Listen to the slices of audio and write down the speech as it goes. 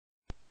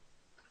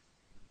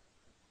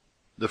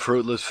The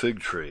Fruitless Fig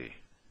Tree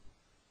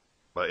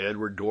by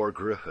Edward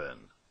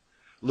Griffin.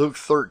 Luke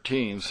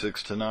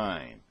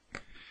 13:6-9.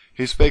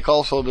 He spake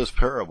also this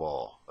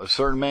parable. A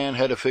certain man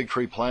had a fig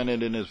tree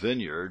planted in his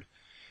vineyard,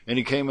 and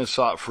he came and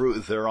sought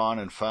fruit thereon,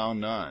 and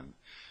found none.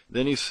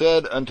 Then he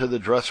said unto the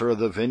dresser of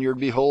the vineyard,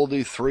 Behold,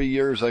 these 3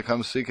 years I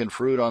come seeking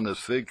fruit on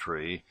this fig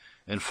tree,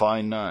 and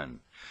find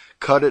none.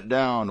 Cut it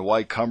down,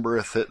 why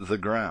cumbereth it the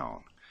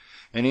ground?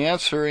 And he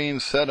answering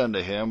said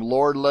unto him,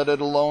 Lord, let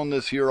it alone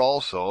this year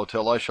also,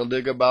 till I shall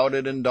dig about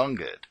it and dung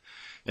it.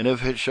 And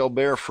if it shall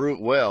bear fruit,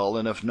 well,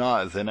 and if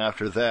not, then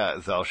after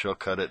that thou shalt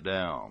cut it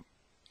down.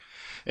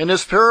 In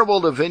this parable,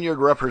 the vineyard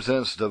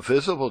represents the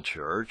visible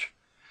church,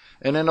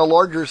 and in a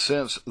larger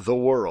sense, the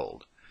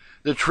world.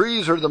 The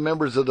trees are the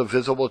members of the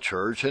visible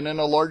church, and in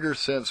a larger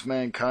sense,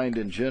 mankind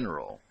in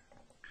general.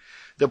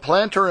 The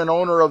planter and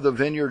owner of the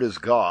vineyard is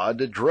God.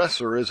 The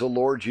dresser is the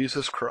Lord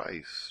Jesus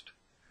Christ.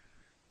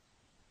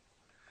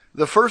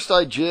 The first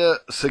idea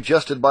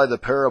suggested by the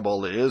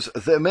parable is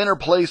that men are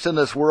placed in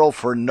this world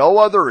for no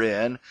other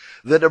end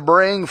than to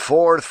bring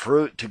forth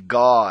fruit to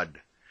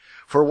God.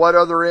 For what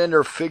other end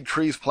are fig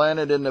trees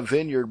planted in the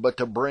vineyard but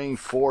to bring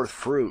forth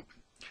fruit?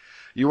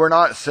 You are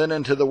not sent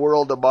into the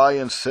world to buy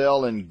and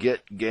sell and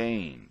get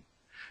gain.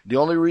 The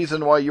only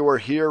reason why you are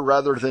here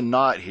rather than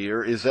not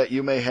here is that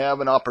you may have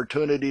an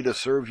opportunity to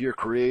serve your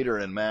Creator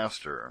and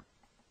Master.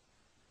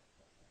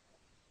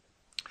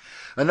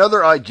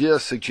 Another idea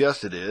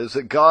suggested is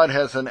that God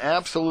has an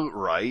absolute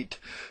right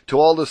to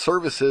all the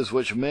services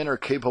which men are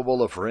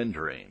capable of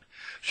rendering.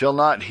 Shall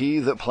not he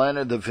that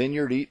planted the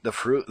vineyard eat the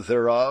fruit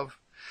thereof?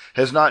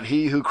 Has not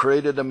he who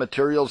created the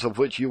materials of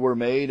which you were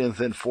made, and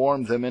then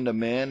formed them into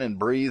men, and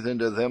breathed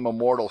into them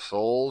immortal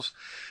souls,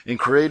 and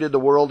created the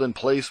world and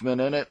placed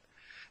men in it,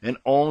 and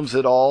owns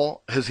it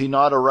all? Has he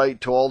not a right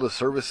to all the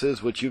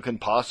services which you can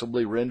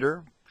possibly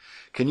render?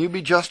 Can you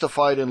be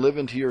justified in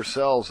living to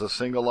yourselves a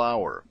single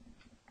hour?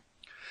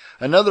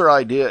 Another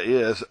idea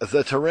is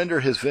that to render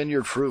his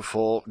vineyard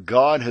fruitful,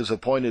 God has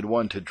appointed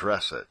one to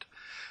dress it.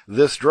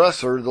 This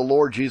dresser, the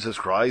Lord Jesus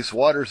Christ,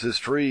 waters his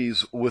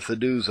trees with the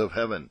dews of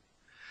heaven,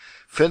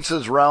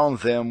 fences round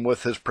them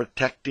with his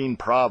protecting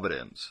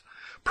providence,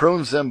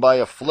 prunes them by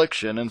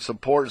affliction, and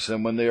supports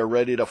them when they are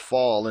ready to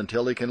fall,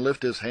 until he can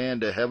lift his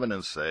hand to heaven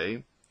and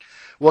say,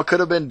 What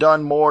could have been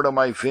done more to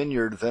my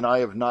vineyard than I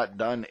have not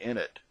done in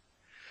it?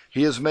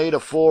 He has made a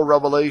full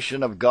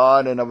revelation of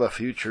God and of a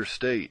future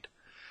state,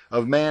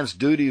 of man's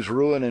duties,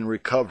 ruin, and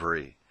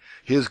recovery.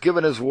 He has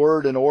given his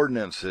word and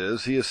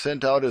ordinances. He has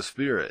sent out his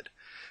Spirit.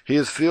 He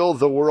has filled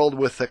the world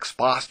with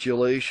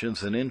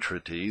expostulations and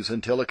entreaties,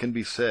 until it can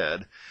be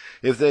said,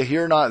 If they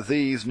hear not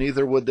these,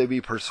 neither would they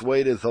be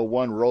persuaded though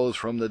one rose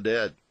from the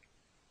dead.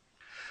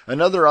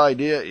 Another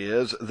idea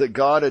is that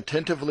God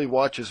attentively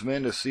watches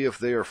men to see if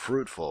they are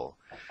fruitful.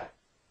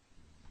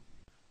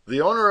 The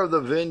owner of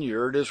the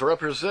vineyard is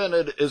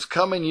represented as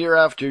coming year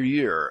after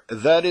year,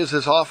 that is,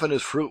 as often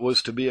as fruit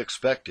was to be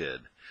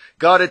expected.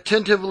 God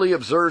attentively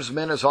observes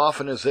men as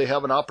often as they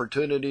have an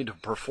opportunity to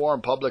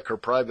perform public or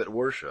private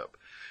worship,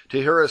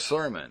 to hear a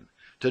sermon,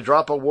 to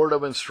drop a word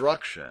of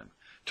instruction,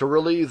 to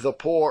relieve the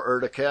poor, or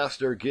to cast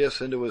their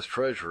gifts into his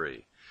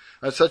treasury.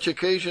 On such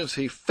occasions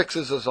he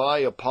fixes his eye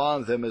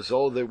upon them as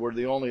though they were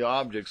the only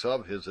objects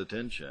of his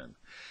attention.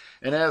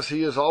 And as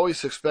he is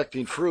always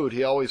expecting fruit,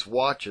 he always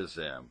watches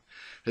them.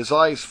 His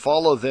eyes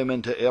follow them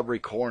into every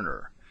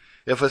corner.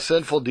 If a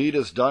sinful deed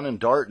is done in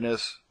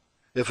darkness,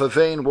 if a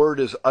vain word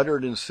is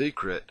uttered in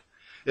secret,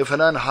 if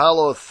an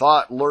unhallowed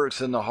thought lurks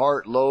in the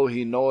heart, lo,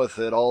 he knoweth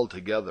it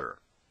altogether.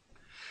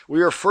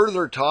 We are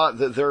further taught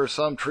that there are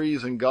some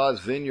trees in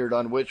God's vineyard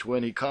on which,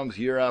 when he comes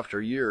year after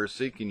year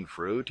seeking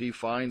fruit, he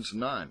finds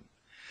none.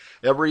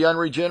 Every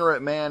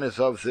unregenerate man is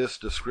of this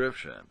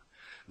description.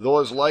 Though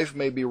his life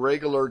may be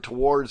regular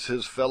towards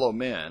his fellow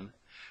men,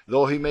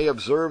 though he may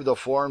observe the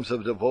forms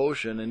of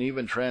devotion and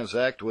even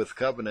transact with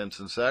covenants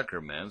and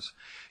sacraments,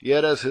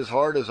 yet as his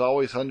heart is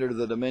always under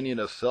the dominion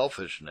of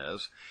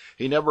selfishness,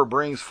 he never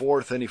brings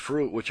forth any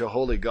fruit which a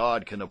holy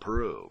God can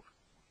approve.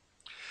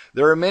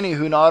 There are many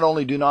who not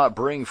only do not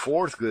bring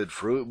forth good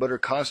fruit, but are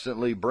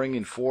constantly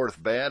bringing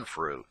forth bad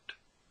fruit.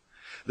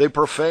 They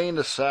profane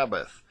the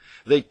Sabbath.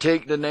 They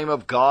take the name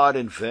of God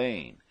in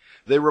vain.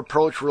 They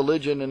reproach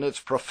religion and its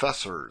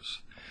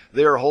professors.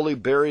 They are wholly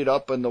buried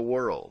up in the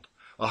world.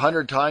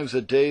 100 times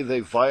a day they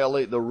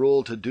violate the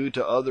rule to do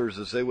to others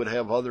as they would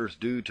have others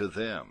do to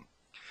them.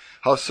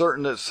 How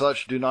certain that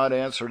such do not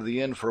answer the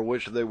end for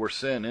which they were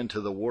sent into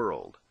the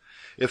world.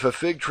 If a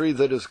fig tree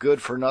that is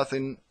good for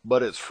nothing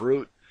but its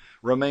fruit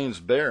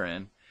remains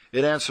barren,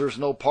 it answers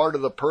no part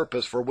of the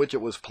purpose for which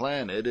it was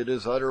planted. It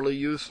is utterly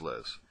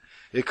useless.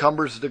 It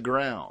cumbers the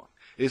ground.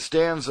 It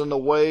stands in the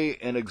way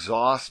and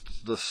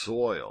exhausts the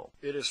soil.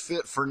 It is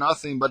fit for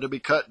nothing but to be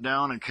cut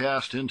down and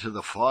cast into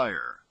the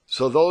fire.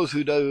 So those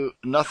who do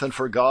nothing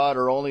for God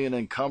are only an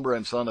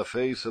encumbrance on the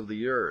face of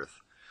the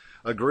earth,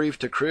 a grief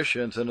to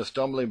Christians and a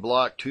stumbling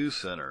block to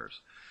sinners.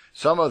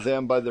 Some of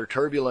them, by their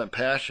turbulent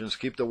passions,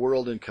 keep the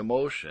world in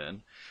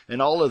commotion,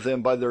 and all of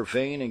them by their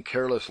vain and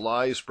careless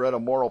lies spread a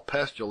moral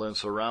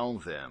pestilence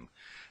around them.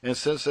 And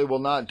since they will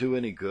not do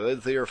any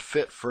good, they are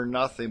fit for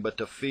nothing but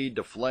to feed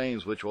the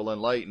flames which will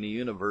enlighten the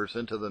universe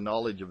into the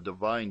knowledge of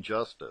divine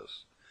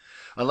justice.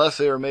 Unless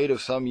they are made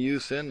of some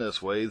use in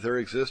this way, their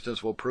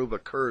existence will prove a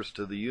curse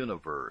to the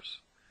universe.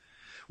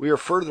 We are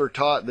further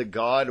taught that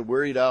God,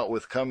 wearied out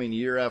with coming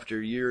year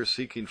after year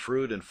seeking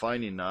fruit and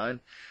finding none,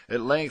 at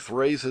length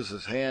raises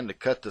his hand to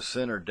cut the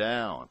sinner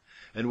down,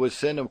 and would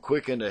send him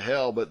quick into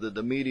hell, but that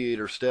the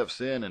mediator steps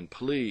in and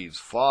pleads,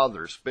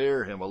 "Father,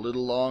 spare him a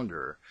little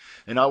longer,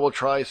 and I will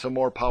try some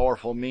more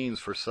powerful means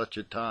for such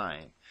a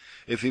time.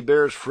 If he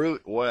bears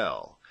fruit,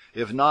 well.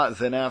 If not,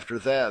 then after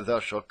that thou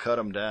shalt cut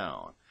him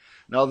down."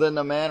 Now then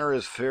the matter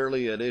is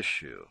fairly at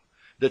issue.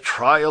 The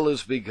trial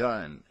is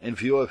begun, in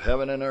view of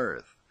heaven and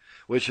earth,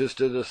 which is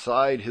to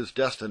decide his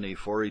destiny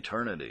for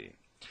eternity.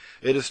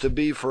 It is to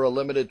be for a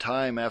limited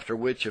time, after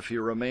which, if he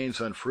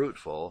remains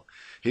unfruitful,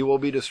 he will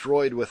be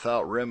destroyed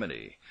without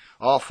remedy.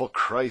 Awful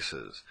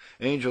crisis.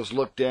 Angels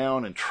look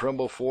down and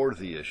tremble for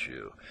the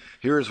issue.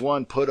 Here is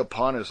one put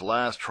upon his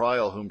last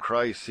trial whom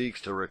Christ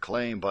seeks to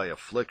reclaim by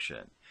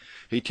affliction.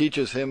 He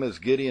teaches him as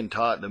Gideon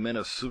taught the men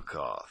of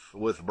Succoth,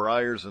 with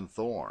briars and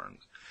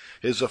thorns.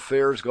 His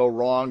affairs go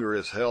wrong, or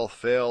his health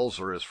fails,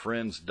 or his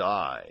friends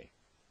die.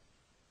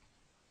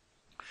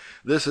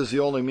 This is the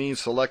only means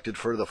selected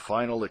for the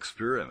final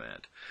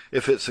experiment.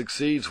 If it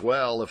succeeds,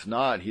 well. If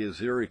not, he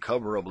is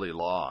irrecoverably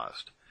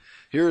lost.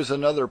 Here is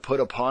another put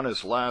upon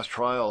his last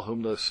trial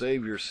whom the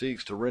Savior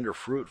seeks to render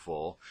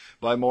fruitful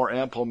by more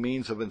ample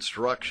means of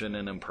instruction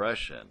and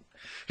impression.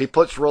 He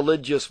puts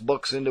religious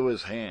books into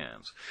his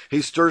hands.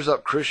 He stirs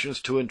up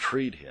Christians to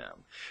entreat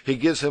him. He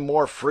gives him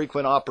more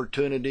frequent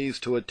opportunities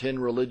to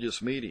attend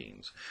religious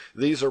meetings.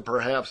 These are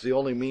perhaps the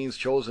only means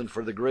chosen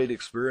for the great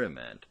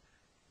experiment.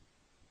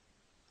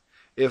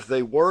 If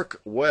they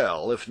work,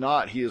 well. If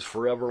not, he is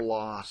forever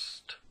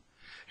lost.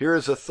 Here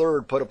is a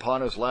third put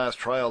upon his last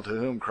trial, to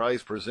whom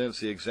Christ presents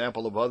the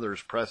example of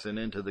others pressing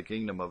into the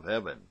kingdom of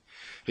heaven.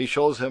 He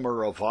shows him a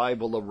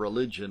revival of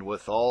religion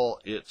with all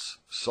its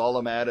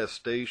solemn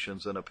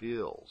attestations and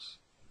appeals.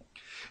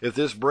 If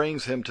this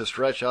brings him to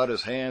stretch out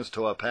his hands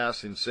to a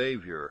passing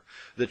Savior,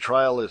 the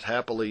trial is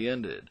happily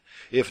ended.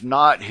 If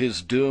not,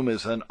 his doom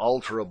is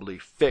unalterably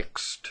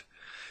fixed.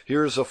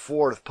 Here is a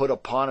fourth put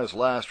upon his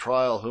last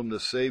trial, whom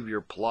the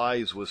Savior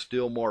plies with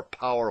still more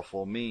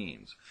powerful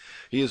means.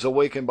 He is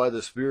awakened by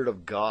the Spirit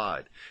of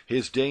God.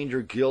 His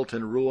danger, guilt,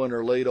 and ruin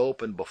are laid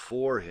open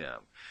before him.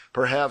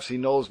 Perhaps he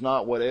knows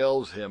not what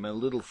ails him, and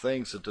little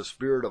thinks that the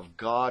Spirit of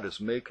God is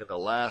making a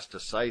last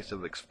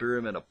decisive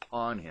experiment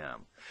upon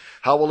him.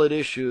 How will it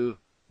issue?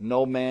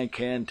 No man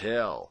can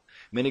tell.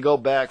 Many go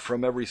back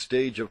from every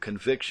stage of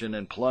conviction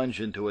and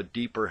plunge into a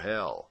deeper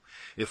hell.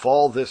 If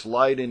all this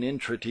light and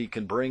entreaty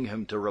can bring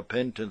him to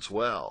repentance,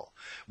 well.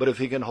 But if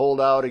he can hold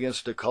out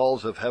against the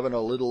calls of heaven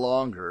a little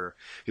longer,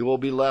 he will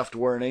be left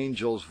where an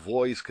angel's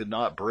voice could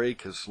not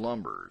break his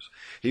slumbers.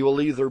 He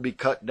will either be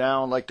cut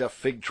down like the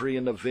fig tree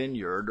in the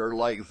vineyard, or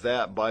like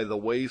that by the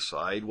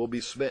wayside, will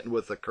be smitten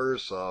with the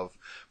curse of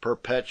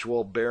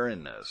perpetual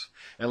barrenness,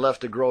 and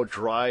left to grow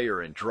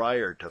drier and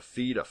drier to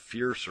feed a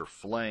fiercer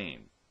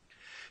flame.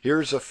 Here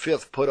is a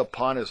fifth put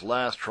upon his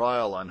last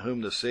trial, on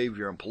whom the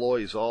Savior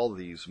employs all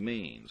these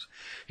means.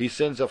 He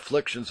sends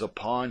afflictions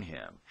upon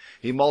him.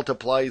 He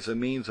multiplies the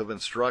means of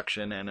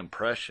instruction and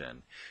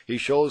impression. He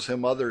shows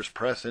him others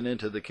pressing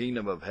into the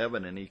kingdom of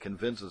heaven, and he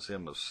convinces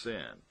him of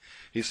sin.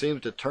 He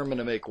seems determined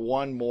to make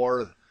one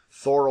more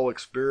thorough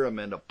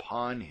experiment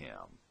upon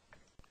him.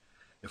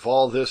 If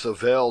all this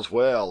avails,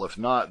 well. If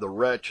not, the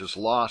wretch is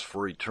lost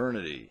for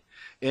eternity.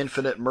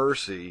 Infinite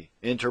mercy,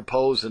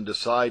 interpose and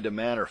decide the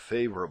matter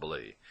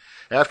favorably.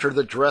 After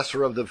the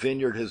dresser of the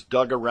vineyard has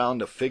dug around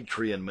the fig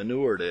tree and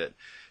manured it,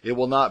 it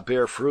will not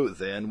bear fruit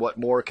then. What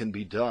more can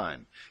be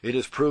done? It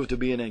is proved to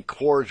be an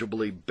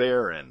incorrigibly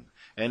barren,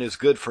 and is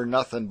good for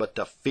nothing but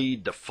to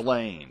feed the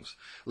flames.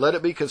 Let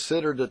it be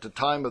considered that the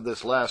time of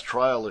this last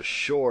trial is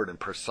short and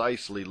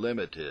precisely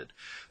limited.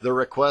 The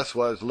request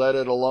was, let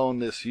it alone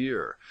this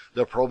year.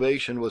 The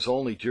probation was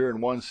only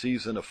during one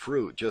season of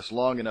fruit, just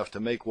long enough to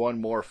make one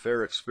more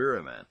fair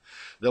experiment.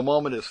 The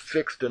moment is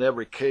fixed in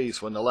every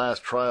case when the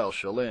last trial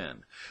shall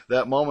end.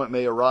 That moment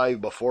may arrive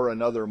before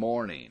another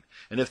morning.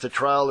 And if the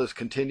trial is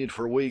continued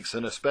for weeks,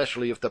 and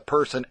especially if the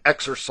person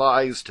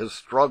exercised has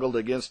struggled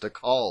against the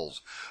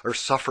calls, or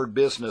suffered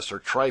business or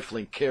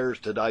trifling cares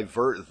to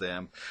divert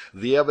them,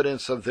 the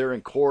evidence of their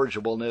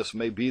incorrigibleness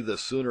may be the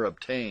sooner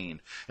obtained,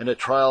 and the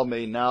trial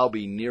may now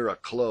be near a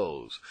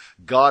close.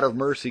 God of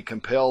mercy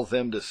compel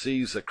them to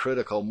seize the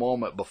critical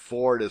moment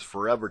before it is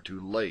forever too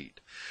late.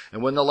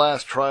 And when the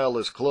last trial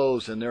is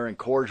closed and their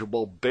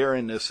incorrigible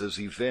barrenness is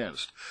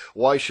evinced,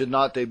 why should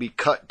not they be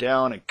cut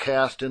down and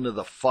cast into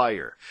the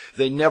fire?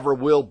 They never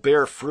will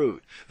bear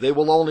fruit. They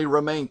will only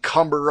remain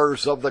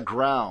cumberers of the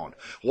ground.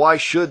 Why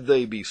should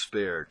they be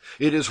spared?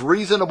 It is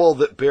reasonable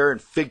that barren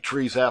fig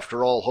trees,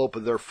 after all hope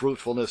of their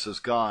fruitfulness is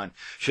gone,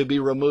 should be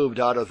removed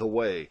out of the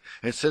way,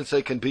 and since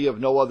they can be of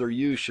no other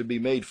use, should be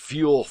made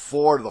fuel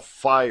for the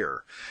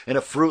fire. And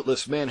if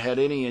fruitless men had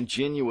any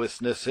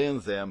ingenuousness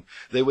in them,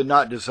 they would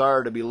not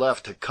desire to be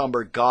left to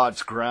cumber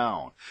God's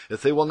ground.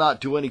 If they will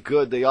not do any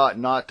good, they ought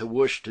not to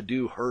wish to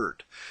do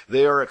hurt.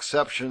 They are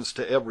exceptions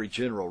to every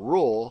general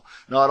rule.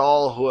 Not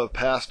all who have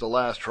passed a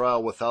last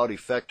trial without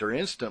effect are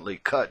instantly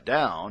cut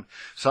down.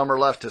 Some are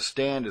left to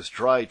stand as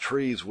dry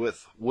trees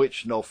with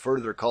which no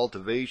further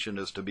cultivation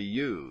is to be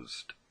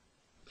used.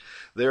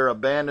 They are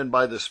abandoned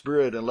by the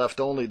Spirit and left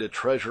only to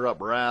treasure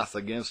up wrath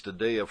against a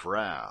day of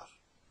wrath.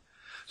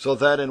 So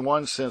that in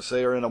one sense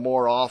they are in a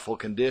more awful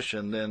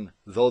condition than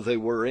though they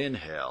were in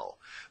hell.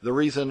 The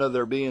reason of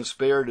their being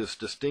spared is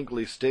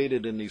distinctly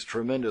stated in these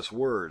tremendous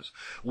words.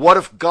 What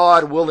if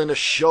God, willing to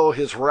show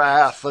his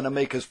wrath and to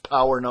make his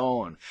power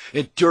known,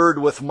 endured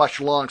with much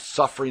long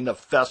suffering the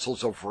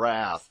vessels of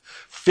wrath,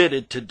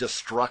 fitted to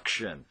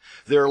destruction?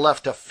 They are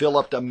left to fill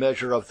up the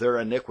measure of their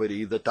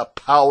iniquity, that the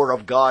power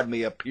of God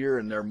may appear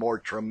in their more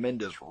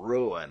tremendous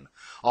ruin.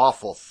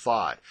 Awful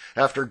thought.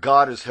 After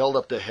God has held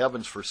up the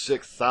heavens for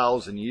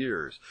 6,000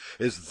 years,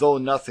 as though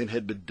nothing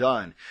had been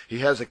done, he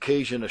has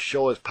occasion to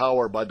show his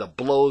power by the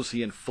blows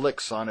he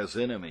inflicts on his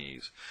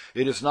enemies.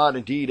 It is not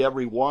indeed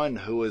every one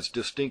who is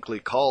distinctly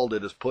called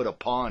that is put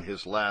upon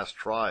his last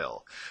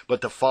trial,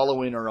 but the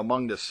following are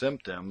among the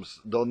symptoms,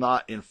 though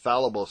not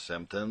infallible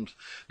symptoms,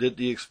 that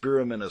the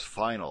experiment is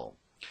final.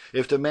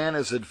 If the man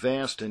is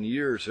advanced in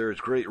years, there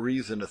is great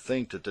reason to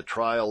think that the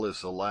trial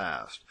is the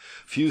last.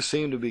 Few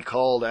seem to be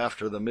called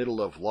after the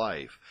middle of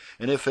life,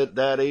 and if at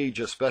that age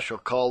a special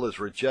call is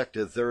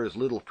rejected, there is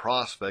little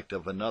prospect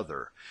of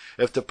another.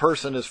 If the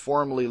person has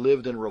formerly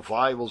lived in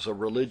revivals of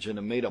religion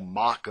and made a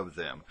mock of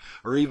them,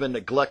 or even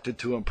neglected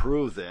to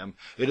improve them,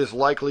 it is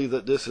likely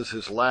that this is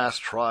his last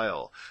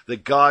trial,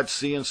 that God,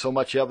 seeing so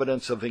much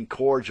evidence of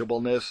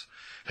incorrigibleness,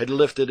 had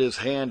lifted his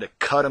hand to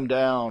cut him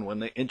down when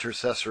the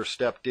intercessor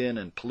stepped in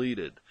and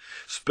pleaded,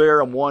 spare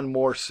him one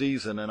more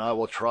season, and I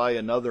will try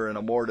another and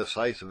a more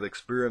decisive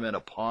experiment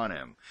upon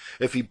him.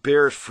 If he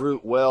bears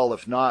fruit, well;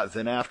 if not,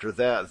 then after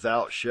that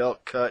thou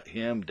shalt cut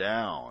him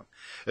down.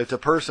 If the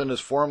person has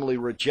formerly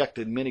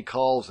rejected many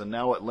calls and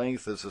now at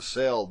length is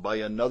assailed by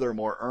another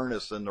more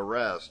earnest than the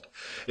rest,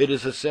 it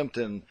is a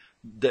symptom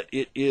that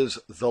it is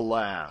the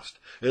last.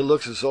 It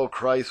looks as though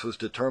Christ was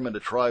determined to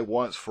try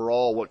once for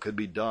all what could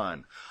be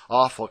done.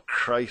 Awful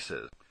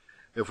crisis.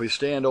 If we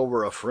stand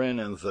over a friend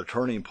in the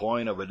turning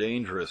point of a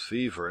dangerous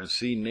fever and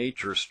see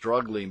nature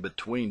struggling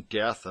between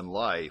death and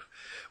life,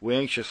 we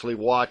anxiously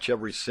watch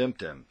every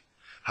symptom.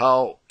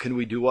 How can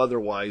we do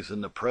otherwise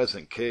in the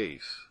present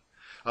case?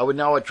 I would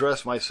now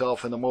address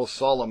myself in the most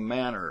solemn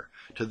manner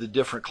to the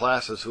different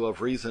classes who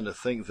have reason to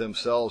think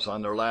themselves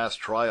on their last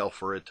trial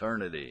for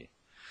eternity.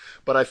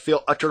 But I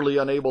feel utterly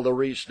unable to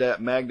reach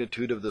that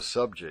magnitude of the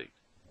subject.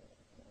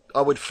 I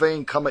would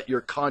fain come at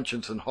your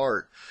conscience and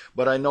heart,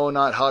 but I know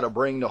not how to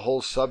bring the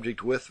whole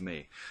subject with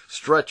me.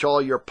 Stretch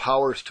all your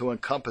powers to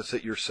encompass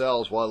it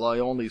yourselves, while I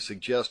only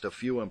suggest a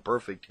few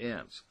imperfect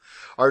hints.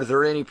 Are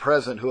there any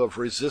present who have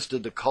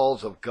resisted the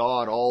calls of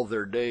God all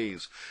their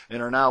days,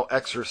 and are now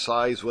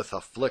exercised with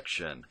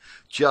affliction?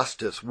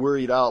 Justice,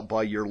 wearied out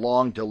by your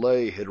long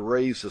delay, had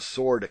raised the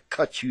sword to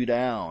cut you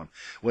down,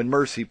 when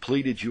mercy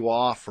pleaded you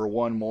off for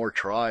one more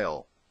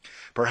trial.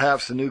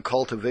 Perhaps the new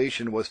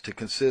cultivation was to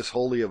consist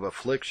wholly of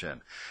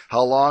affliction.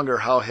 How long or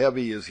how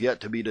heavy is yet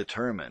to be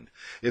determined.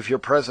 If your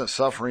present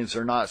sufferings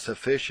are not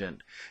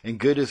sufficient, and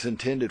good is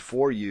intended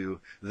for you,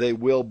 they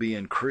will be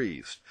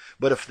increased.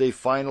 But if they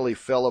finally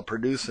fail of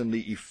producing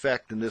the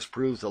effect, and this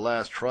proves the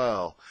last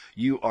trial,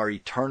 you are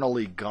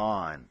eternally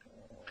gone.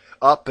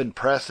 Up and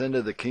press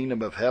into the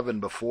kingdom of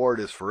heaven before it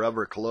is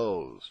forever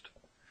closed.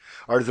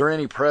 Are there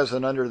any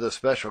present under the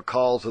special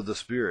calls of the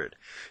Spirit?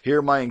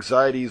 Here my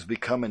anxieties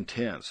become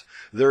intense.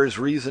 There is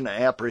reason to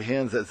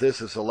apprehend that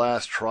this is the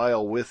last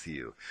trial with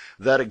you.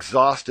 That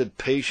exhausted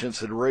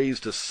patience had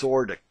raised a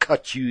sword to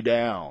cut you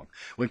down,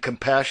 when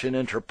compassion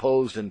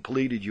interposed and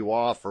pleaded you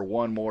off for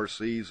one more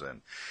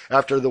season.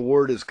 After the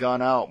word has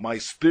gone out, my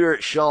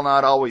spirit shall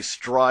not always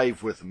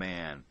strive with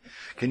man.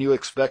 Can you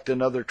expect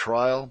another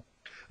trial?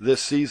 This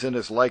season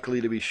is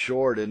likely to be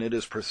short, and it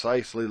is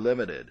precisely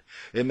limited.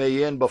 It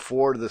may end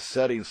before the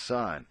setting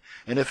sun,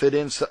 and if it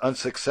ends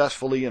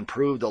unsuccessfully and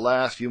prove the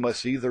last, you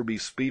must either be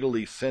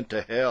speedily sent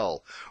to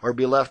hell, or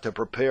be left to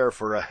prepare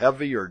for a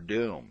heavier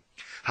doom.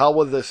 How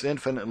will this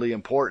infinitely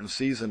important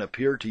season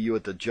appear to you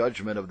at the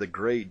judgment of the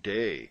great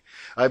day?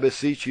 I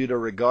beseech you to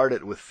regard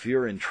it with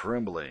fear and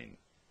trembling.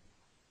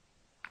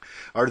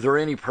 Are there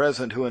any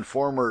present who in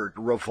former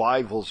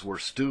revivals were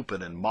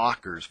stupid and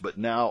mockers, but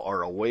now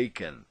are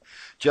awakened?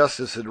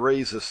 Justice had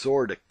raised the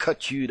sword to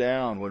cut you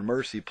down when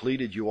mercy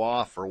pleaded you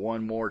off for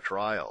one more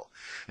trial.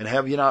 And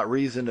have you not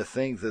reason to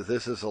think that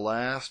this is the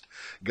last?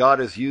 God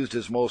has used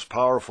his most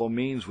powerful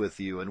means with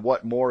you, and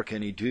what more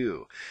can he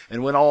do?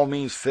 And when all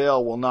means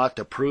fail, will not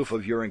the proof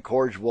of your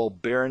incorrigible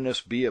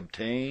barrenness be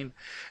obtained?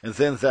 And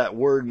then that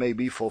word may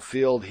be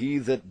fulfilled, he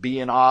that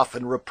being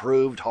often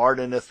reproved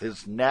hardeneth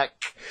his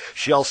neck,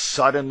 shall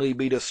suddenly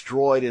be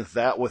destroyed, and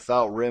that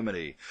without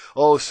remedy.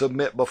 Oh,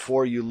 submit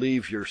before you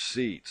leave your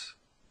seats.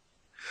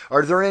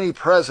 Are there any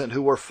present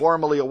who were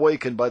formerly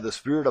awakened by the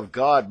Spirit of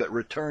God, but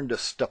returned to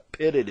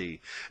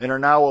stupidity, and are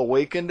now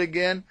awakened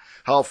again?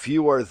 How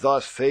few are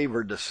thus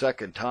favored the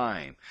second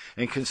time!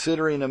 And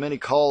considering the many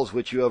calls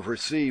which you have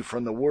received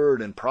from the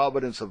word and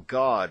providence of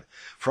God,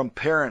 from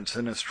parents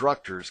and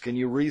instructors, can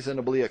you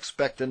reasonably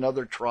expect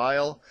another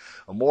trial?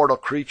 Mortal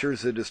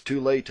creatures, it is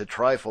too late to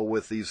trifle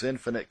with these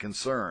infinite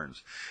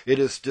concerns. It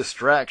is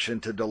distraction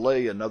to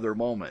delay another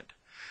moment.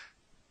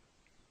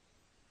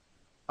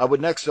 I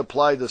would next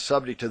apply the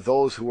subject to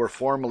those who were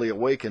formerly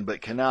awakened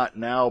but cannot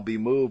now be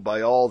moved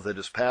by all that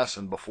is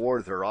passing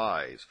before their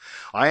eyes.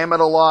 I am at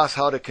a loss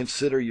how to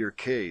consider your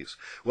case,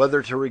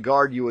 whether to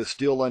regard you as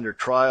still under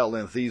trial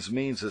and these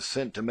means as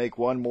sent to make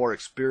one more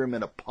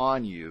experiment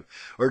upon you,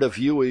 or to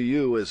view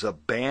you as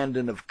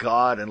abandoned of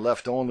God and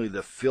left only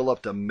to fill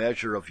up the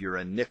measure of your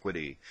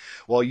iniquity.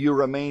 While you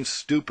remain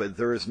stupid,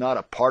 there is not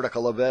a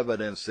particle of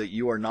evidence that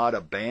you are not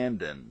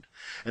abandoned.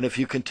 And if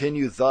you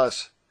continue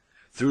thus,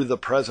 through the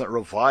present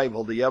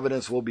revival, the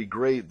evidence will be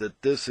great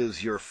that this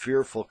is your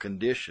fearful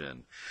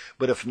condition.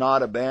 But if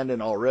not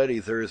abandoned already,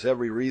 there is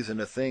every reason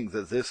to think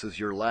that this is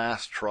your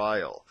last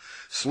trial.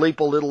 Sleep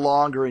a little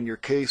longer and your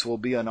case will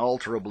be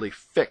unalterably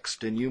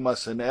fixed, and you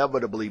must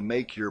inevitably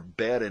make your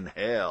bed in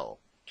hell.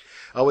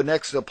 I would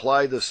next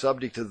apply the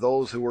subject to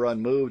those who were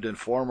unmoved in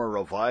former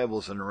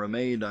revivals and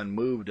remained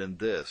unmoved in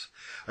this.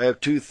 I have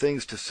two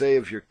things to say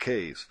of your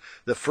case.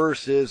 The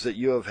first is that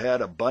you have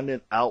had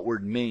abundant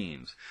outward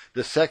means.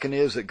 The second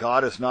is that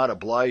God is not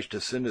obliged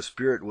to send a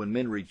Spirit when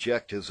men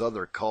reject his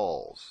other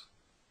calls.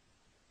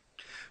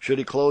 Should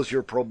he close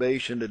your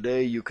probation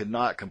today, you could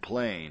not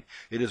complain.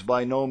 It is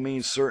by no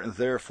means certain,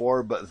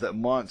 therefore, but that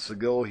months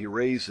ago he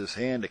raised his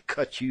hand to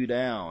cut you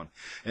down,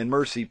 and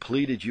mercy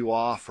pleaded you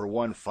off for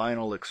one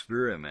final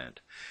experiment.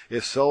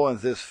 If so, and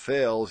this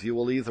fails, you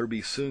will either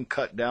be soon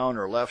cut down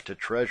or left to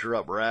treasure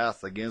up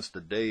wrath against the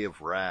day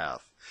of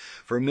wrath.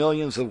 For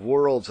millions of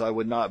worlds I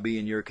would not be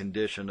in your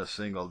condition a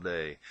single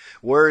day.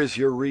 Where is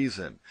your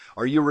reason?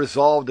 Are you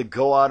resolved to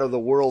go out of the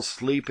world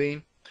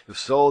sleeping? If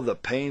so, the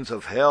pains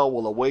of hell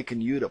will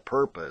awaken you to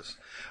purpose.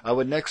 I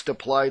would next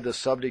apply the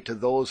subject to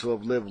those who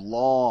have lived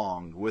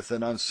long with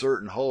an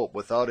uncertain hope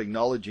without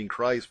acknowledging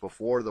Christ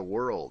before the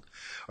world,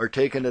 or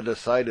taking a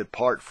decided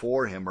part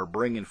for him, or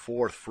bringing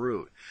forth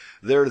fruit.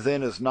 There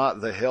then is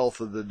not the health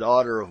of the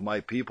daughter of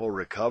my people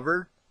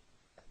recovered?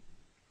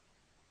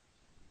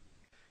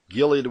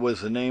 Gilead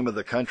was the name of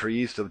the country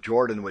east of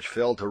Jordan, which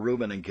fell to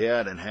Reuben and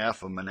Gad and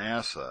half of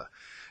Manasseh.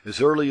 As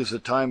early as the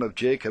time of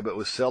Jacob, it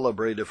was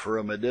celebrated for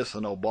a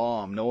medicinal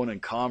balm, known in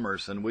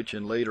commerce, and which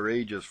in later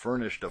ages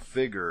furnished a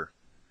figure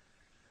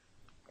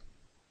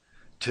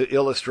to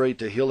illustrate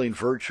the healing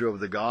virtue of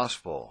the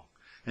gospel.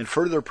 In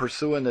further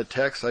pursuing the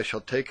text, I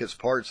shall take its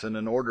parts in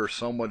an order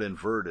somewhat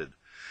inverted.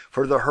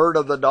 For the hurt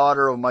of the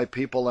daughter of my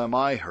people am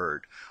I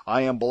hurt.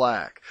 I am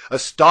black.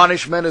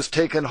 Astonishment has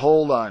taken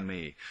hold on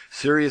me.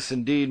 Serious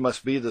indeed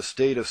must be the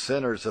state of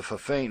sinners if a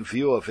faint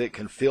view of it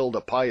can fill the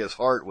pious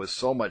heart with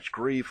so much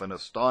grief and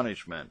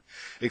astonishment.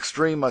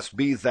 Extreme must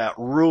be that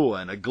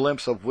ruin, a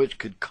glimpse of which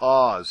could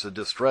cause the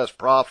distressed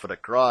prophet to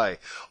cry,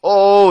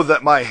 "Oh,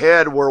 that my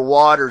head were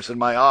waters and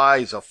my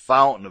eyes a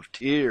fountain of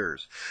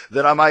tears,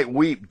 that I might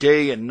weep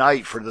day and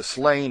night for the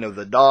slain of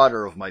the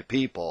daughter of my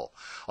people."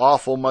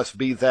 Awful must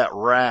be that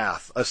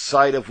wrath, a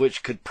sight of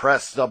which could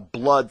press the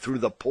blood through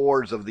the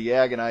pores of the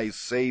agonized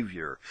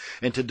Savior,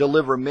 and to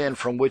deliver men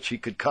from which he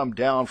could come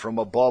down from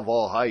above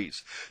all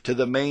heights, to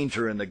the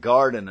manger and the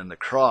garden and the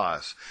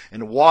cross.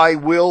 And why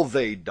will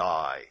they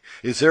die?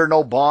 Is there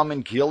no balm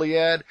in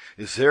Gilead?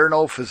 Is there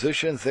no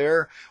physician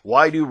there?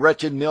 Why do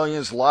wretched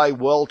millions lie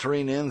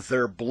weltering in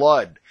their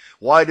blood?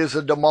 Why does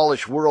a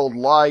demolished world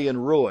lie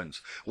in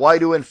ruins? Why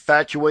do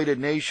infatuated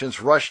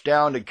nations rush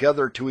down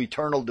together to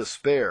eternal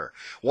despair?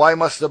 Why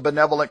must the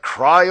benevolent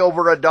cry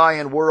over a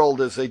dying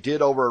world as they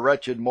did over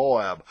wretched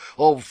Moab?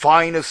 O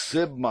vine of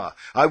Sibmah,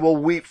 I will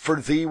weep for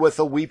thee with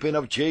the weeping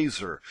of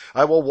Jazer.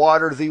 I will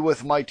water thee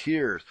with my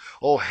tears.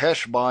 O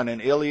Heshbon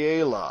and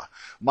Elealeh,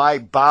 my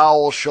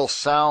bowels shall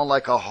sound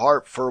like a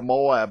harp for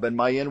Moab, and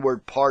my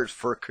inward parts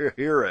for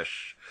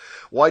Kirish.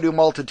 Why do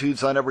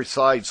multitudes on every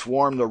side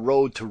swarm the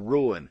road to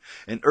ruin,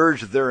 and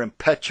urge their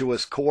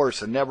impetuous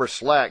course, and never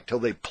slack till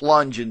they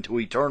plunge into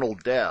eternal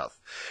death?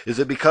 Is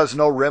it because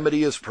no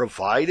remedy is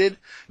provided?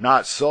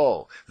 Not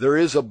so. There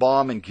is a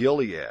balm in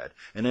Gilead,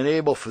 and an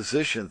able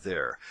physician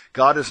there.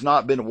 God has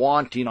not been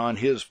wanting on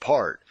his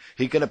part.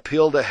 He can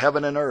appeal to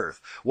heaven and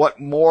earth. What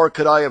more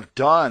could I have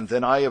done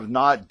than I have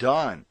not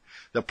done?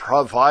 The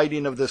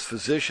providing of this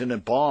physician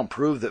and balm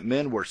proved that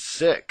men were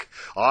sick,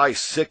 aye,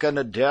 sick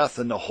unto death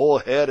in the whole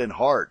head and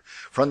heart.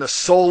 From the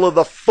sole of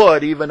the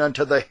foot even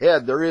unto the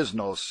head there is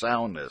no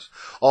soundness.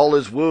 All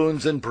is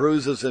wounds and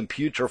bruises and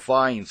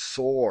putrefying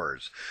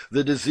sores.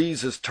 The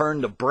disease is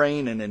turned to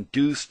brain and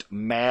induced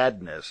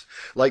madness.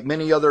 Like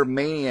many other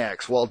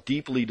maniacs, while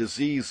deeply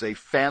diseased, they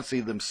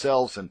fancy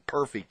themselves in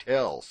perfect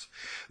health.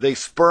 They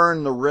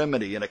spurn the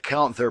remedy and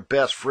account their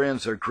best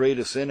friends their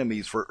greatest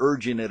enemies for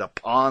urging it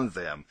upon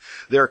them.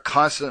 They are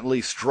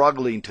constantly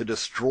struggling to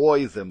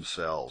destroy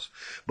themselves.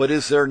 But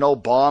is there no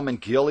balm in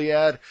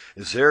Gilead?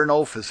 Is there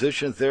no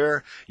physician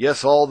there?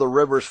 Yes, all the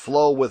rivers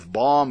flow with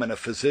balm, and a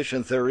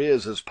physician there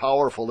is as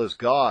powerful as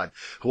God,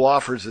 who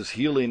offers his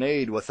healing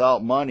aid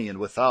without money and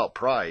without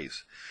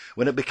price.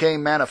 When it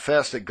became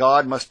manifest that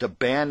God must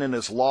abandon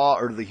his law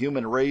or the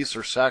human race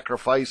or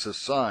sacrifice his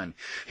Son,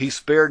 he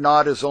spared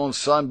not his own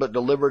Son, but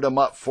delivered him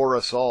up for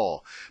us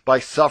all, by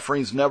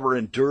sufferings never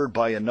endured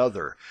by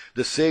another.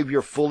 The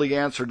Savior fully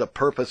answered the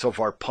purpose of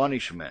our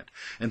punishment,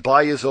 and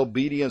by his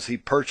obedience he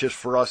purchased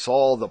for us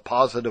all the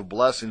positive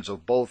blessings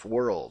of both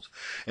worlds.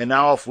 And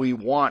now if we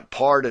want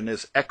pardon,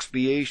 his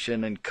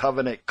expiation and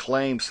covenant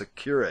claim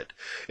secure it.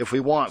 If we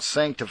want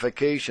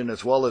sanctification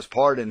as well as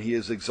pardon, he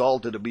is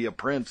exalted to be a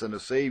prince and a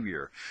Savior,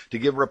 to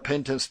give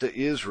repentance to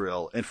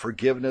Israel and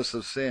forgiveness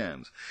of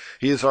sins.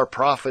 He is our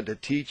prophet to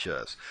teach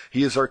us.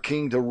 He is our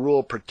king to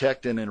rule,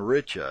 protect, and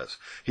enrich us.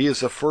 He is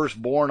the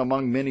firstborn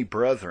among many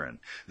brethren,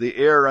 the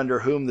heir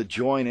under whom the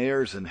joint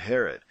heirs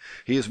inherit.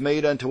 He is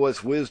made unto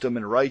us wisdom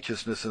and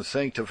righteousness and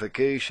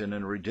sanctification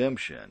and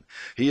redemption.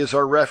 He is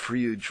our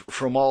refuge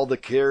from all the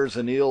cares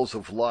and ills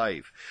of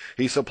life.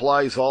 He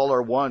supplies all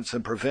our wants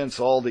and prevents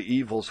all the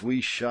evils we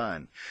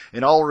shun.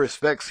 In all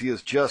respects he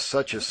is just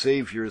such a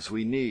Savior as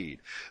we need.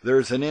 There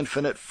is an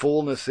infinite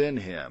fullness in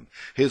him.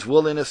 His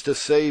willingness to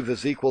save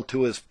is equal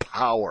to his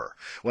power.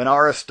 When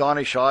our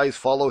astonished eyes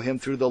follow him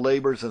through the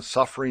labors and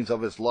sufferings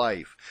of his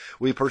life,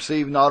 we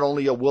perceive not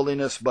only a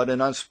willingness but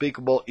an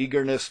unspeakable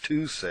eagerness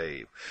to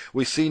save.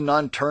 We see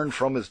none turn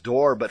from his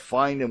door, but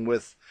find him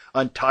with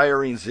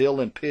untiring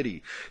zeal and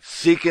pity,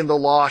 seeking the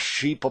lost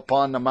sheep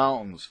upon the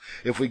mountains.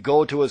 If we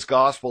go to his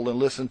gospel and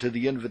listen to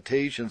the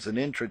invitations and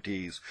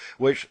entreaties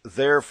which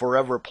there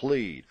forever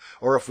plead,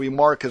 or if we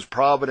mark his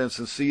providence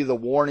and see the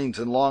warnings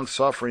and long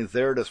suffering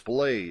there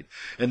displayed,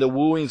 and the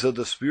wooings of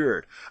the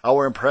Spirit,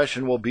 our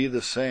impression will be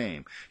the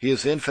same. He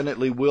is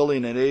infinitely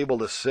willing and able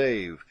to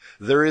save.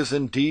 There is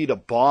indeed a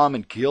balm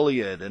in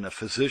Gilead and a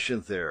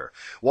physician there.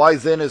 Why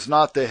then is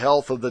not the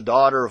health of the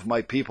daughter of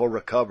my people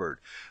recovered?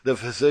 The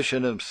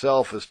physician himself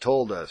has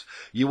told us,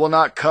 "You will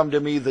not come to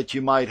me that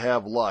you might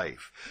have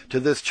life." To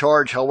this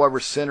charge, however,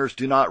 sinners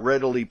do not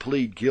readily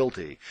plead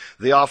guilty.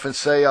 They often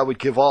say, "I would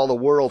give all the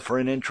world for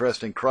an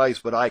interest in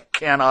Christ, but I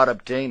cannot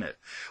obtain it."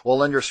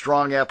 While under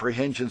strong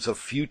apprehensions of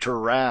future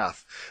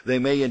wrath, they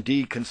may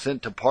indeed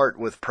consent to part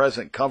with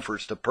present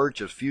comforts to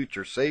purchase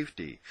future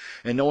safety.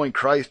 And knowing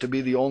Christ to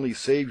be the only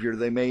Savior,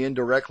 they may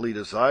indirectly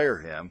desire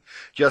him,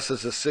 just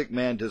as a sick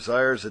man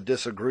desires a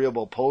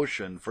disagreeable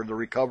potion for the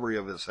recovery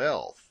of his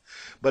health.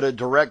 But a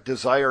direct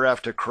desire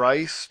after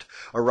Christ,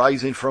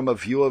 arising from a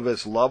view of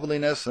his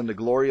loveliness and the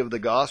glory of the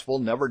gospel,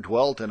 never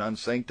dwelt in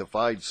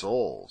unsanctified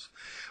souls.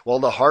 While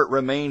the heart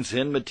remains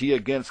enmity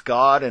against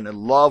God and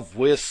in love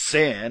with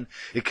sin,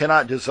 it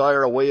cannot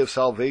desire a way of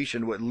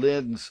salvation which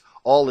lends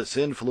all its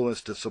influence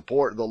to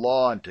support the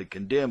law and to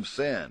condemn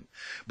sin.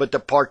 But the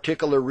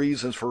particular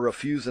reasons for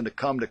refusing to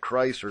come to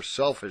Christ are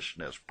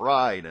selfishness,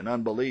 pride, and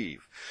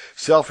unbelief.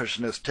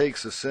 Selfishness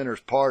takes the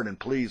sinner's part and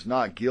pleads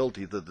not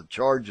guilty to the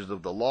charges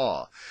of the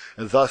law,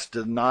 and thus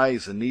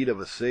denies the need of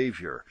a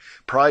Savior.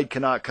 Pride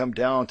cannot come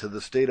down to the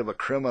state of a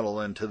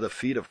criminal and to the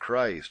feet of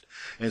Christ,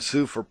 and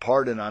sue for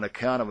pardon on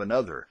account of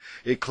another.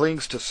 It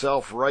clings to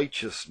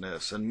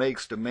self-righteousness and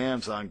makes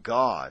demands on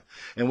God,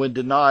 and when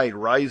denied,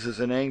 rises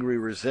in angry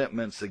resentment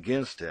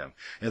against him,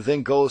 and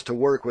then goes to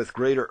work with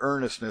greater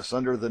earnestness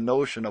under the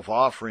notion of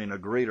offering a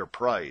greater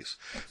price.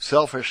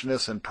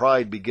 Selfishness and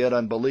pride beget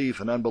unbelief,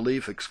 and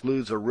unbelief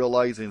excludes a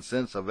realizing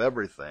sense of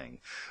everything,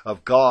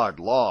 of God,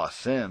 law,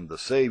 sin, the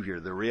Savior,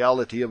 the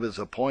reality of his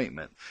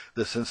appointment,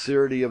 the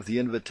sincerity of the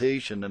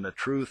invitation, and the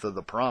truth of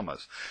the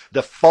promise.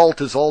 The fault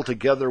is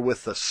altogether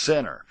with the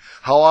sinner.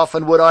 How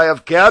often would I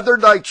have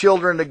gathered thy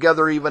children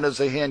together, even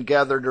as a hen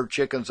gathered her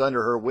chickens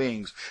under her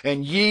wings,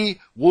 and ye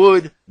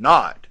would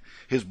not.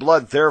 His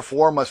blood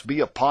therefore must be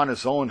upon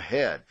his own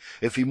head.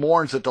 If he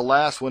mourns at the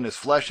last when his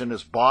flesh and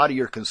his body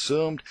are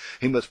consumed,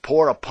 he must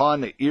pour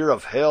upon the ear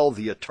of hell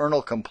the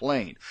eternal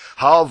complaint,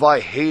 "How have I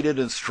hated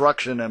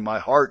instruction, and my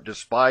heart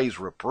despised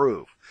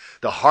reproof."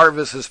 The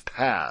harvest is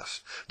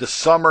past, the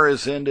summer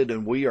is ended,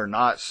 and we are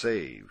not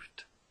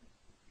saved.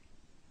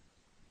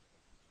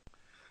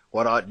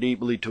 What ought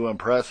deeply to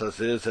impress us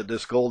is that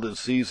this golden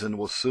season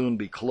will soon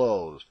be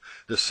closed.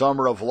 The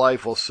summer of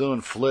life will soon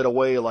flit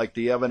away like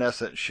the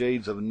evanescent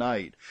shades of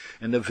night,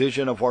 and the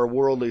vision of our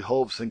worldly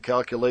hopes and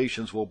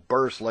calculations will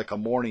burst like a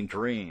morning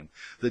dream.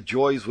 The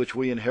joys which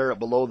we inherit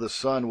below the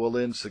sun will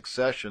in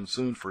succession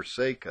soon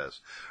forsake us,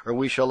 or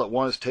we shall at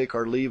once take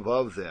our leave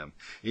of them.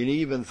 And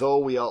even though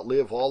we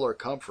outlive all our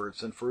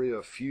comforts, and for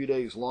a few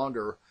days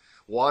longer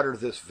water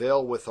this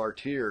veil with our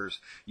tears,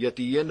 yet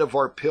the end of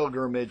our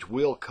pilgrimage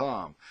will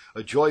come,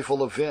 a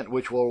joyful event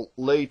which will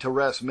lay to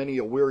rest many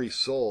a weary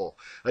soul,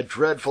 a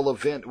dreadful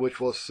event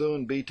which will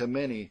soon be to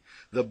many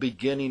the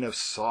beginning of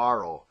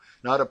sorrow.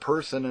 Not a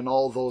person in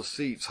all those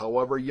seats,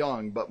 however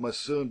young, but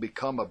must soon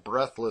become a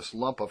breathless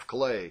lump of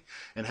clay,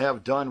 and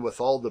have done with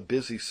all the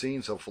busy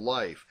scenes of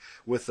life,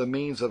 with the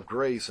means of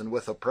grace, and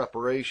with a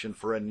preparation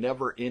for a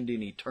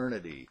never-ending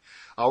eternity.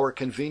 Our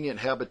convenient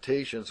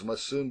habitations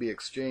must soon be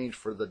exchanged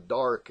for the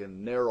dark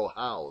and narrow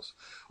house,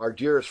 our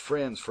dearest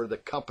friends for the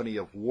company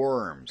of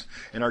worms,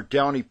 and our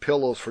downy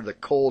pillows for the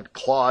cold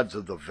clods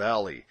of the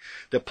valley.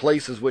 The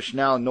places which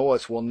now know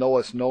us will know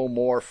us no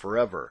more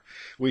forever.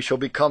 We shall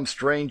become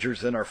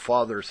strangers in our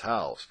Father's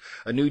house.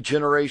 A new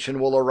generation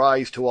will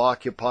arise to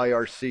occupy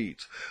our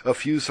seats. A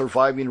few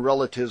surviving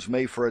relatives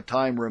may for a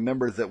time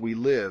remember that we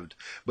lived,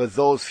 but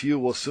those few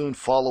will soon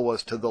follow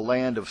us to the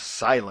land of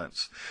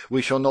silence.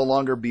 We shall no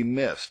longer be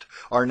missed.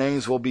 Our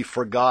names will be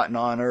forgotten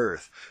on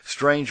earth.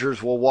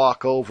 Strangers will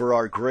walk over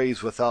our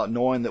graves without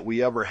knowing that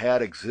we ever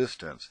had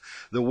existence.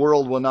 The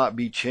world will not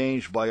be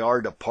changed by our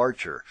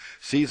departure.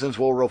 Seasons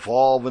will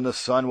revolve and the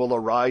sun will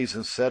arise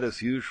and set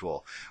as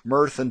usual.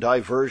 Mirth and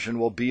diversion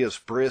will be as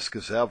brisk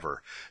as ever.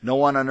 No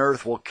one on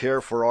earth will care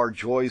for our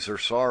joys or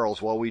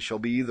sorrows, while we shall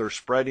be either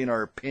spreading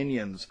our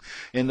opinions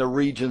in the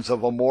regions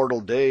of a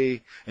mortal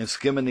day and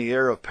skimming the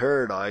air of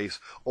paradise,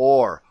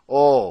 or,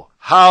 oh,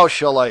 how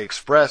shall I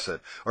express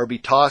it, or be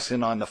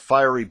tossing on the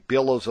fiery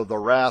billows of the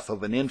wrath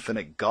of an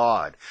infinite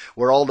God,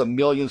 where all the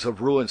millions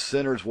of ruined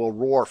sinners will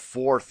roar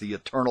forth the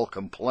eternal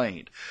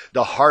complaint.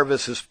 The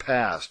harvest is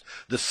past,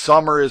 the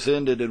summer is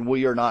ended, and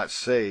we are not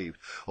saved.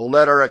 Oh,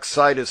 let our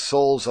excited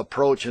souls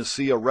approach and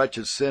see a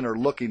wretched sinner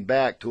looking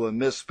back to a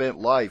misspent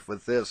life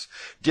with this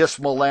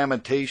dismal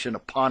lamentation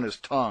upon his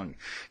tongue.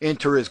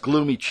 Enter his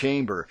gloomy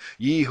chamber,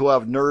 ye who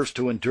have nerves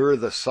to endure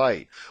the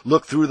sight.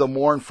 Look through the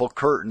mournful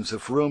curtains,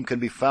 if room can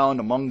be found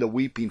among the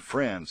weeping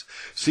friends.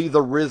 See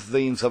the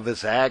writhings of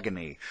his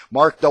agony.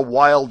 Mark the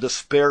wild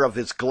despair of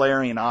his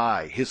glaring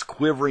eye. His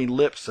quivering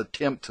lips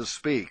attempt to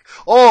speak.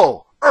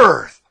 Oh,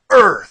 earth,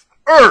 earth,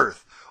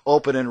 earth!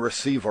 Open and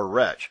receive a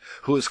wretch,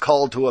 who is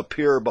called to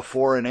appear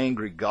before an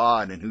angry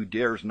God, and who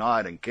dares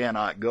not and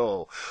cannot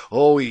go.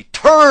 O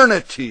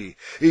eternity,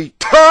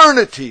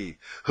 eternity!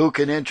 Who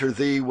can enter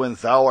thee when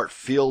thou art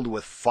filled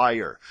with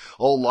fire?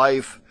 O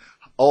life,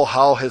 oh,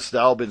 how hast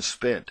thou been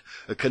spent?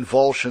 A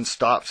convulsion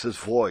stops his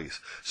voice.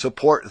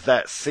 Support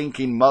that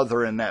sinking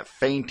mother and that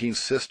fainting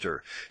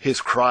sister.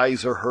 His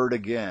cries are heard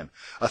again.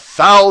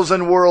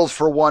 1,000 worlds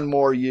for one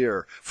more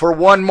year, for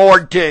one more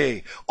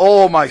day.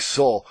 Oh, my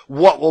soul,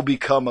 what will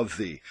become of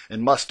thee?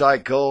 And must I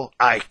go?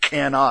 I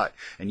cannot.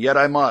 And yet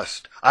I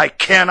must. I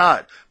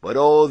cannot. But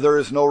oh, there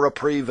is no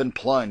reprieve and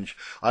plunge.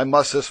 I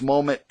must this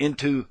moment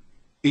into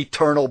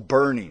eternal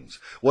burnings.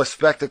 What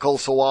spectacle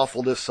so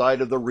awful this sight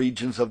of the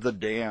regions of the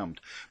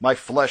damned? My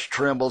flesh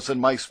trembles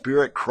and my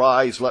spirit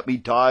cries, let me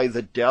die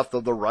the death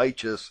of the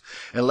righteous,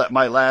 and let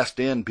my last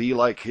end be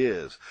like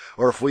his.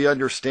 Or if we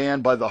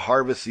understand by the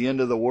harvest the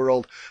end of the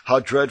world, how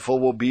dreadful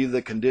will be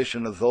the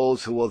condition of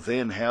those who will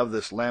then have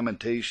this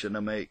lamentation to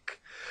make.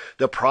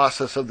 The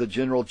process of the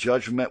general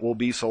judgment will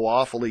be so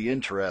awfully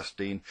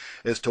interesting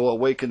as to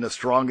awaken the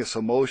strongest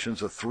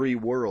emotions of 3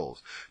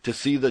 worlds, to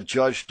see the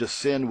judge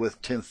descend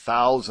with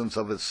 10,000s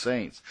of his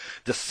saints,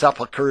 the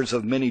sepulchres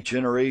of many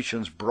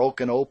generations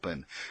broken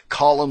open,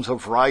 columns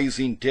of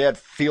rising dead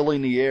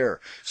filling the air,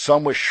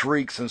 some with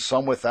shrieks and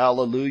some with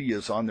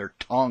alleluias on their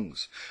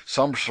tongues,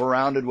 some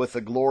surrounded with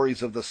the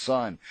glories of the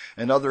sun,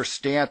 and others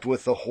stamped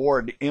with the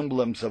horrid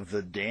emblems of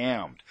the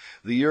damned,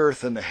 the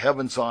earth and the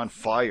heavens on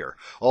fire,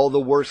 all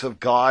the works of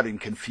God in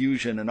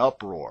confusion and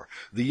uproar,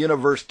 the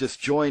universe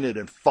disjointed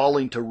and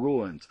falling to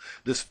ruins,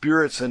 the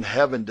spirits in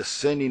heaven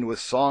descending with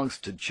songs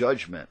to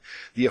judgment,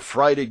 the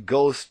affrighted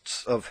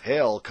ghosts of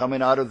hell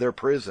coming out of their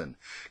prison,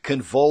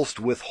 convulsed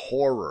with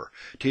horror,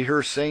 to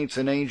hear saints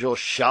and angels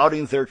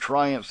shouting their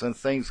triumphs and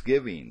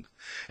thanksgiving,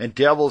 and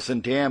devils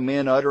and damned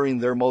men uttering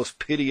their most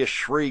piteous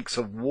shrieks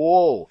of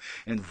woe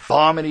and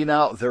vomiting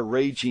out their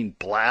raging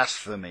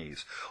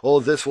blasphemies. Oh,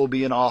 this will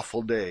be an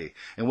awful day.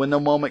 And when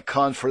the moment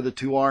comes for the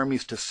 2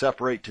 armies to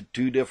separate to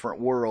 2 different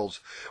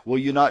worlds, will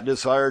you not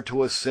desire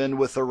to ascend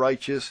with the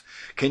righteous?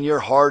 Can your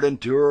heart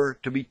endure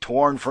to be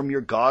torn from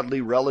your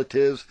godly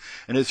relatives,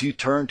 and as you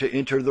turn to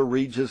enter the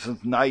regions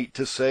of night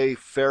to say,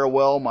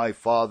 farewell, my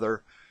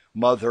father,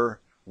 mother,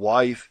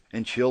 wife,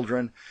 and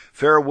children.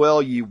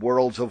 Farewell, ye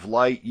worlds of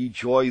light, ye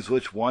joys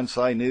which once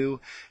I knew,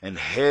 and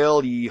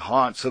hail, ye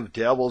haunts of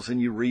devils,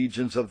 and ye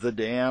regions of the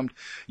damned.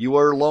 You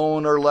are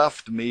alone or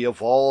left me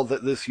of all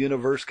that this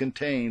universe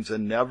contains,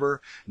 and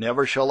never,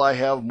 never shall I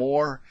have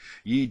more.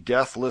 Ye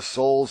deathless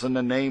souls, in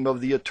the name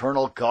of the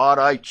eternal God,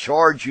 I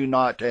charge you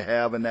not to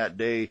have in that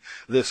day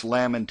this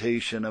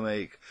lamentation to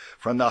make.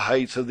 From the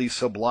heights of these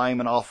sublime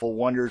and awful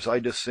wonders I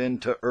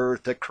descend to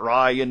earth to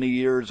cry in the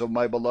ears of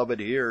my beloved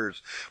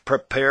hearers,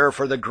 prepare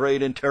for the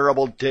great and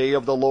terrible day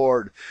of the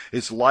Lord.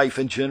 Its life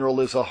in general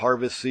is a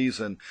harvest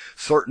season.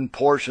 Certain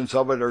portions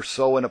of it are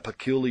so in a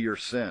peculiar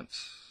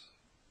sense.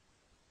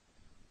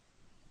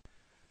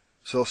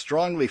 So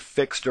strongly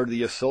fixed are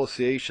the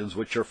associations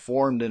which are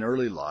formed in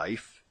early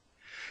life,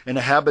 and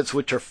the habits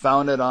which are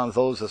founded on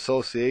those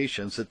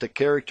associations, that the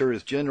character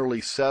is generally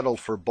settled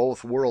for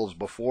both worlds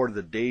before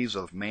the days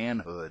of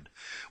manhood.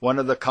 One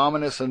of the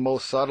commonest and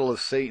most subtle of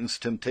Satan's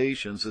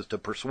temptations is to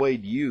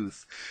persuade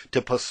youth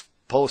to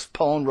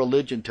postpone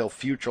religion till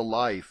future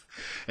life,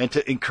 and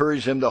to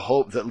encourage them to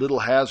hope that little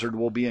hazard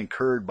will be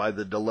incurred by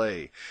the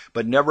delay.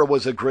 But never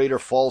was a greater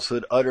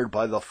falsehood uttered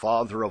by the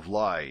father of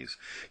lies.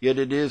 Yet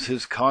it is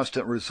his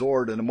constant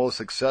resort and the most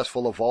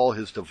successful of all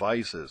his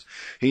devices.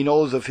 He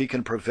knows if he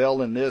can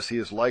prevail in this, he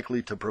is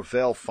likely to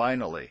prevail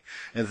finally,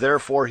 and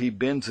therefore he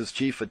bends his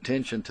chief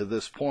attention to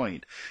this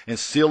point. And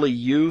silly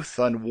youth,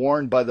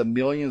 unwarned by the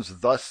millions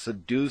thus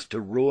seduced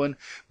to ruin,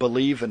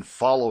 believe and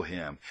follow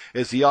him,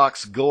 as the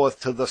ox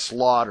goeth to the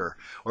slaughter,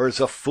 or as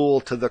a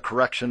fool to the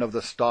correction of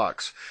the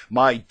stocks.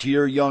 My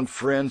dear young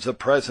friends, the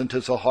present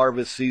is a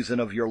harvest season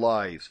of your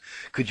lives.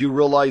 Could you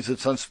realize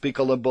its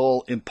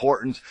unspeakable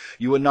importance,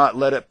 you would not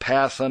let it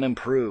pass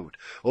unimproved.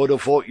 Oh,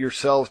 devote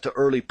yourselves to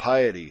early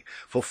piety.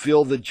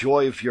 Fulfill the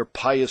joy of your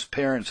pious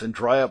parents, and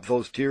dry up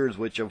those tears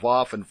which have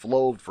often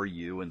flowed for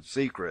you in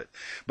secret,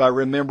 by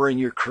remembering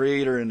your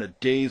Creator in the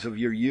days of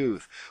your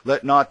youth.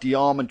 Let not the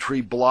almond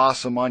tree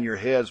blossom on your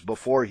heads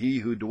before he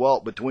who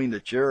dwelt between the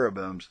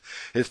cherubims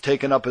has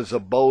taken up his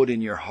abode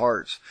in your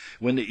hearts.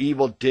 When the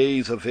evil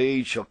days of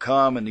age shall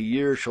come, and the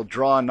years shall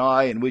draw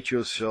nigh, in which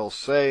you shall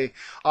say,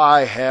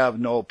 I have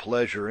no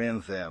pleasure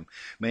in them,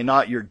 may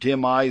not your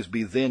dim eyes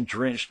be then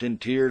drenched in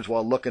tears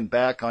while looking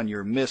back on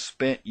your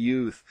misspent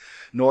youth,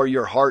 nor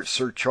your heart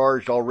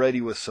surcharged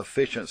already with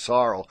sufficient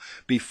sorrow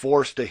be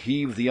forced to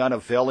heave the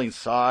unavailing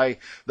sigh,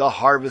 the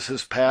harvest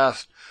is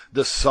past,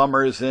 the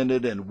summer is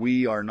ended, and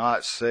we are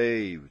not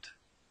saved.